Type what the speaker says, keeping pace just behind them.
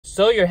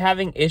So you're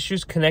having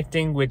issues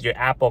connecting with your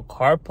Apple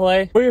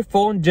CarPlay, or your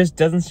phone just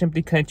doesn't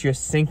simply connect to your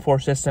Sync 4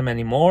 system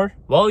anymore?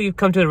 Well, you've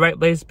come to the right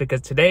place, because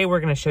today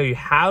we're going to show you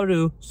how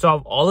to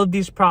solve all of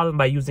these problems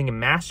by using a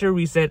master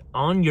reset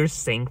on your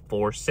Sync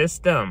 4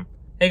 system.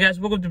 Hey guys,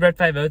 welcome to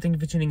Red50. Thank you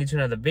for tuning into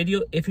another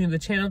video. If you're new to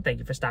the channel, thank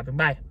you for stopping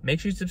by.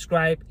 Make sure you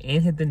subscribe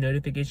and hit the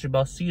notification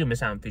bell so you don't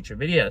miss out on future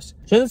videos.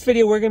 So in this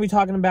video, we're going to be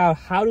talking about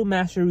how to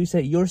master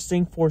reset your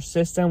Sync 4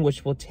 system,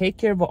 which will take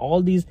care of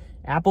all these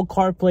Apple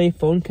CarPlay,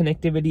 phone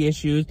connectivity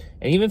issues,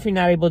 and even if you're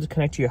not able to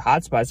connect to your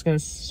hotspot, it's going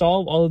to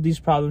solve all of these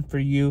problems for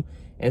you.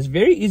 And it's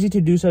very easy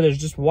to do so. There's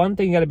just one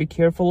thing you got to be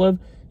careful of.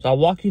 So I'll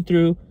walk you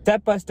through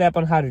step by step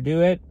on how to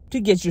do it to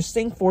get your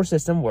Sync 4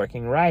 system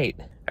working right.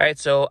 All right,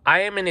 so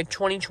I am in a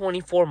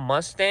 2024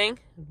 Mustang,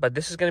 but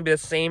this is going to be the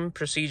same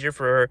procedure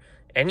for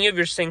any of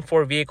your Sync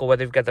 4 vehicle,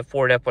 whether you've got the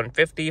Ford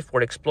F-150,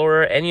 Ford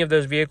Explorer, any of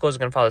those vehicles are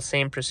going to follow the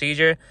same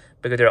procedure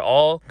because they're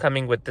all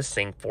coming with the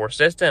Sync 4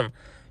 system.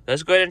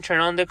 Let's go ahead and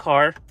turn on the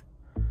car.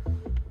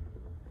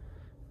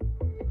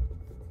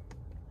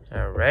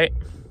 All right.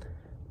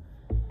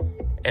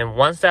 And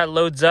once that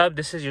loads up,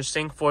 this is your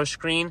Sync 4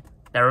 screen.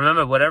 Now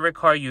remember, whatever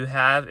car you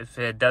have, if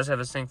it does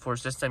have a Sync 4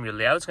 system, your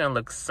layout is going to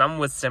look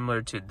somewhat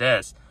similar to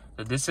this.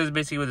 So this is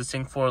basically what the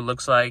Sync 4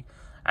 looks like.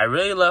 I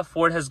really love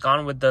Ford has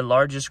gone with the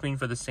larger screen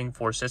for the Sync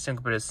 4 system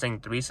compared to the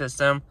Sync 3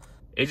 system.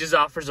 It just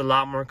offers a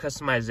lot more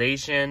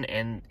customization,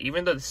 and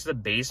even though this is a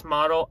base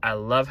model, I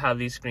love how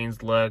these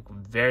screens look.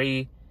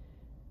 Very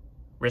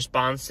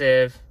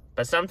responsive,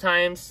 but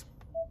sometimes,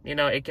 you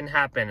know, it can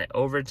happen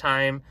over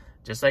time.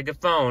 Just like a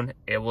phone,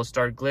 it will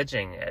start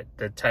glitching.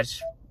 The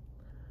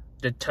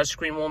touch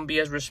screen won't be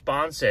as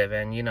responsive,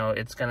 and you know,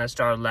 it's gonna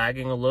start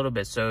lagging a little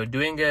bit. So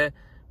doing a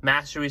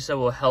master reset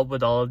will help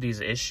with all of these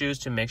issues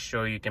to make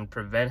sure you can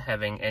prevent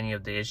having any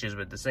of the issues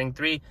with the Sync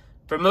 3.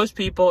 For most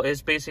people,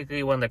 it's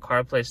basically when the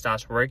CarPlay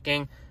stops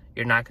working.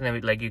 You're not gonna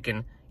be like, you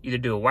can either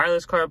do a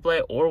wireless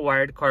CarPlay or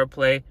wired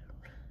CarPlay.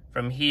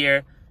 From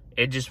here,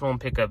 it just won't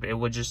pick up. It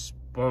will just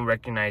won't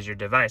recognize your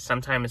device.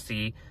 Sometimes it's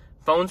the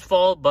phone's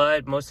fault,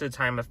 but most of the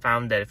time I've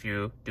found that if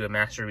you do a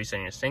master reset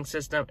on your Sync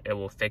system, it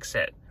will fix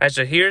it. All right,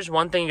 so here's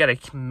one thing you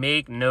gotta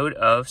make note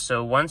of.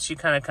 So once you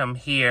kind of come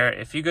here,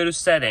 if you go to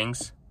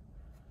settings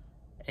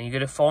and you go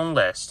to phone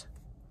list,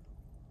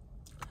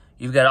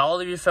 you've got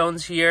all of your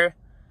phones here.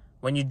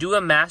 When you do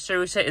a master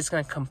reset, it's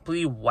gonna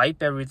completely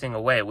wipe everything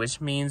away, which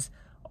means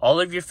all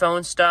of your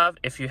phone stuff,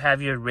 if you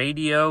have your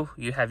radio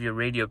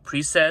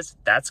presets,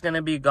 that's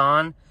gonna be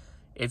gone.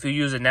 If you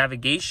use a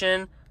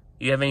navigation,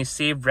 you have any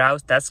saved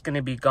routes, that's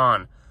gonna be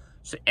gone.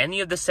 So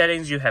any of the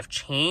settings you have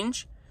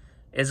changed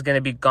is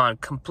gonna be gone,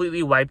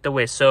 completely wiped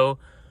away. So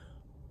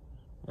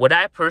what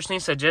I personally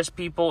suggest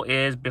people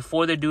is,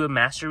 before they do a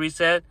master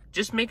reset,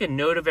 just make a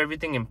note of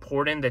everything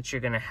important that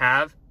you're gonna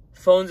have.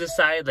 Phones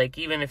aside, like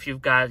even if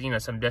you've got, you know,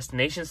 some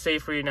destinations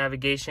saved for your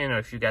navigation, or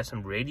if you got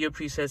some radio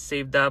presets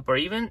saved up, or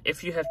even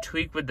if you have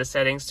tweaked with the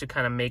settings to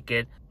kind of make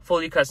it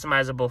fully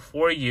customizable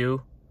for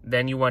you,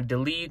 then you want to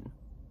delete,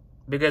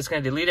 because it's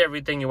going to delete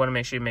everything. You want to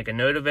make sure you make a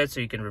note of it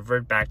so you can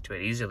revert back to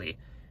it easily.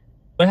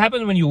 What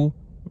happens when you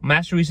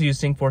master reset your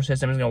Sync 4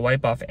 system is going to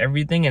wipe off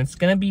everything, and it's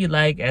going to be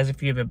like as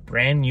if you have a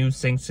brand new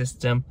Sync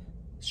system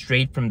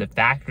straight from the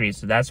factory.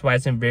 So that's why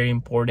it's very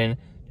important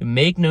to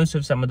make notes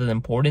of some of the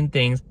important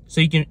things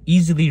so you can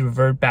easily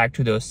revert back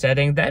to those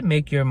settings that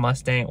make your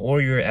Mustang or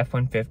your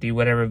F-150,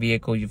 whatever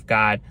vehicle you've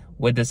got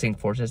with the Sync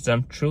 4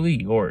 system,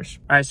 truly yours.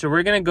 All right, so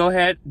we're gonna go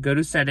ahead, go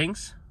to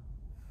settings.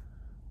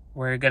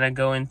 We're gonna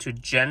go into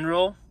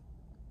general,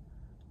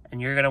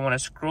 and you're gonna wanna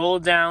scroll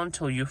down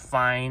till you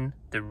find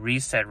the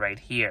reset right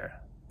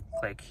here.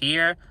 Click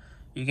here.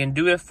 You can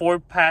do a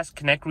 4-pass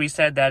connect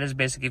reset. That is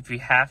basically if you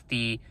have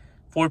the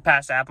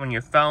 4-pass app on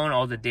your phone,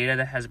 all the data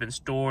that has been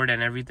stored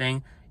and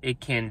everything, it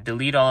can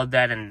delete all of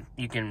that and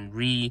you can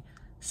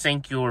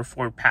re-sync your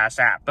 4-pass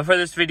app. But for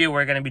this video,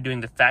 we're gonna be doing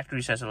the factory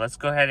reset. So let's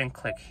go ahead and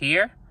click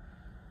here,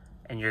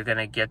 and you're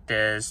gonna get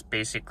this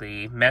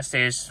basically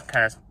message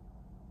kind of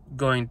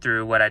going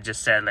through what I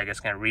just said, like it's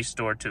gonna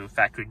restore to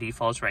factory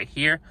defaults right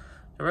here.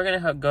 So we're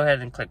gonna go ahead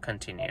and click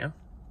continue.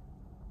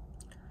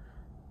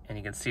 And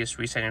you can see it's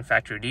resetting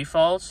factory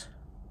defaults.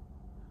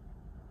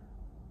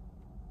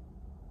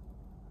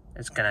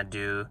 It's gonna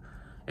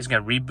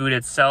reboot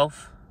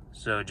itself.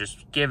 So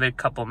just give it a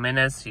couple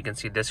minutes. You can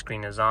see this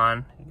screen is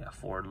on. You got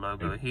Ford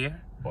logo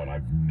here. But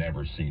I've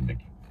never seen the...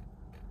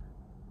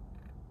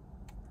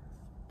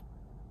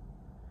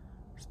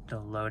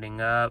 Still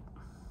loading up.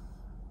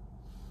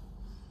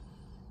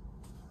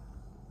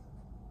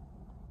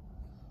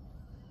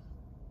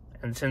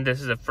 And since this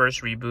is the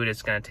first reboot,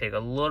 it's gonna take a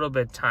little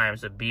bit of time,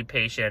 so be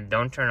patient.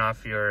 Don't turn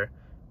off your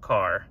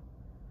car.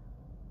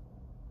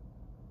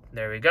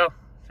 There we go.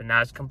 So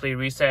now it's complete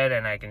reset,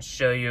 and I can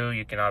show you.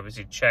 You can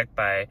obviously check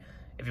by,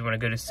 if you want to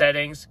go to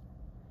settings,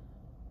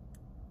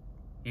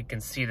 you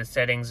can see the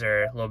settings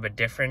are a little bit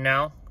different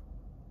now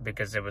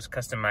because it was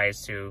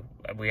customized to,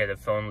 we had the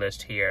phone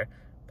list here,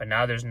 but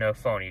now there's no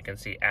phone. You can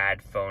see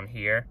add phone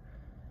here.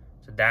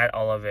 So that,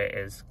 all of it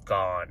is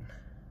gone.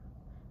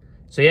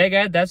 So yeah,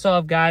 guys, that's all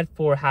I've got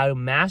for how to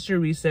master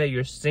reset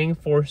your Sync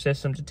 4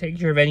 system to take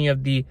care of any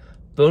of the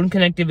phone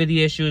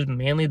connectivity issues,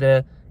 mainly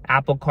the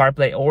Apple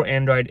CarPlay or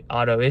Android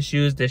Auto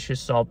issues. This should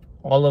solve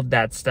all of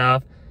that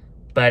stuff,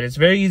 but it's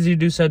very easy to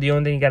do so. The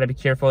only thing you got to be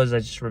careful is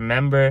just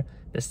remember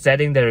the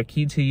settings that are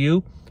key to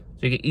you,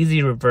 so you can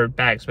easily revert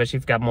back, especially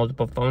if you've got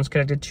multiple phones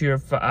connected to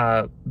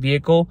your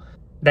vehicle.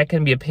 That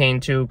can be a pain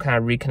to kind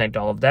of reconnect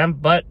all of them,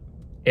 but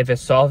if it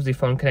solves the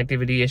phone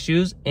connectivity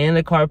issues and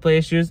the CarPlay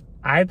issues,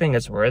 I think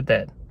it's worth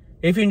it.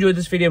 If you enjoyed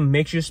this video,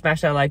 make sure you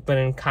smash that like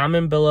button,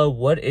 comment below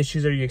what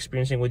issues are you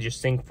experiencing with your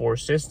Sync 4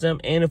 system,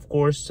 and of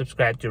course,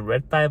 subscribe to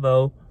Red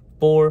 50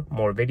 for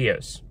more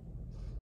videos.